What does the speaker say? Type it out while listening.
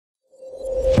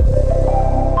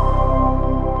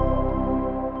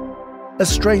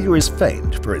Australia is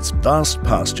famed for its vast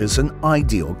pastures and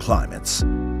ideal climates.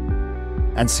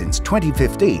 And since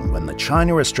 2015, when the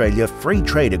China-Australia Free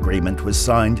Trade Agreement was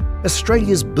signed,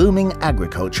 Australia's booming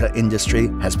agriculture industry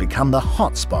has become the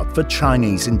hotspot for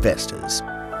Chinese investors.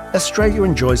 Australia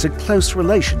enjoys a close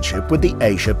relationship with the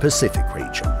Asia-Pacific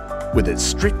region. With its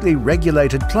strictly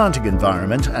regulated planting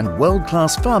environment and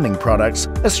world-class farming products,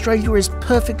 Australia is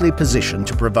perfectly positioned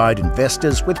to provide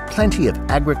investors with plenty of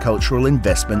agricultural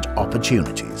investment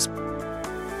opportunities.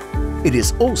 It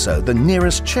is also the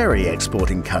nearest cherry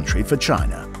exporting country for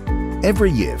China.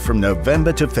 Every year from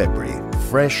November to February,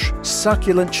 fresh,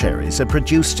 succulent cherries are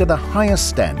produced to the highest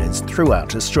standards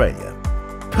throughout Australia,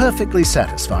 perfectly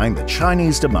satisfying the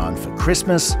Chinese demand for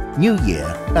Christmas, New Year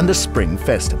and the Spring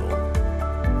Festival.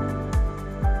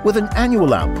 With an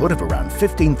annual output of around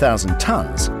 15,000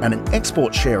 tonnes and an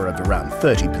export share of around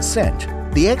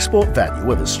 30%, the export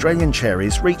value of Australian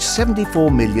cherries reached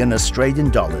 74 million Australian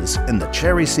dollars in the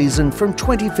cherry season from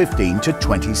 2015 to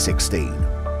 2016.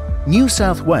 New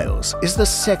South Wales is the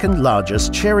second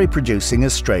largest cherry-producing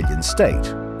Australian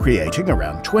state, creating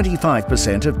around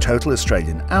 25% of total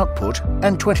Australian output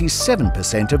and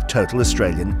 27% of total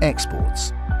Australian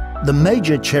exports. The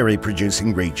major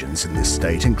cherry-producing regions in this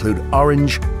state include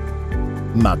Orange,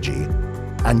 Mudgee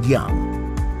and Young.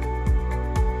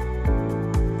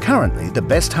 Currently, the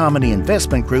Best Harmony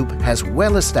Investment Group has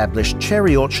well-established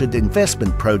cherry orchard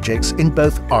investment projects in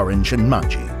both Orange and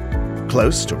Mudgee.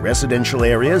 Close to residential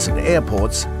areas and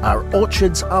airports, our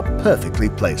orchards are perfectly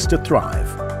placed to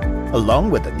thrive.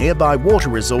 Along with the nearby water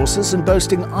resources and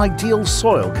boasting ideal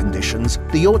soil conditions,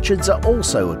 the orchards are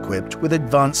also equipped with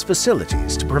advanced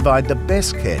facilities to provide the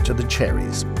best care to the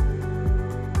cherries.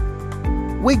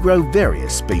 We grow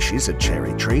various species of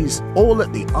cherry trees, all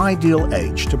at the ideal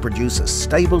age to produce a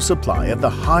stable supply of the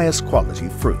highest quality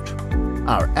fruit.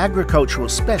 Our agricultural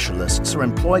specialists are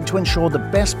employed to ensure the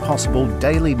best possible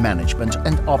daily management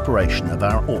and operation of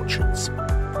our orchards.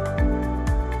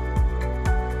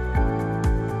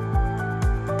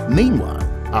 Meanwhile,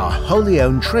 our wholly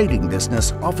owned trading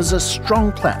business offers a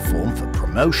strong platform for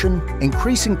promotion,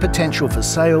 increasing potential for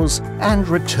sales and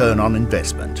return on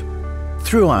investment.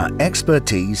 Through our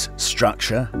expertise,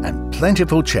 structure and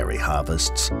plentiful cherry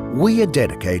harvests, we are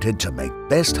dedicated to make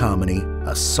Best Harmony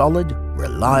a solid,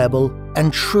 reliable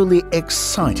and truly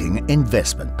exciting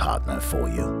investment partner for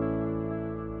you.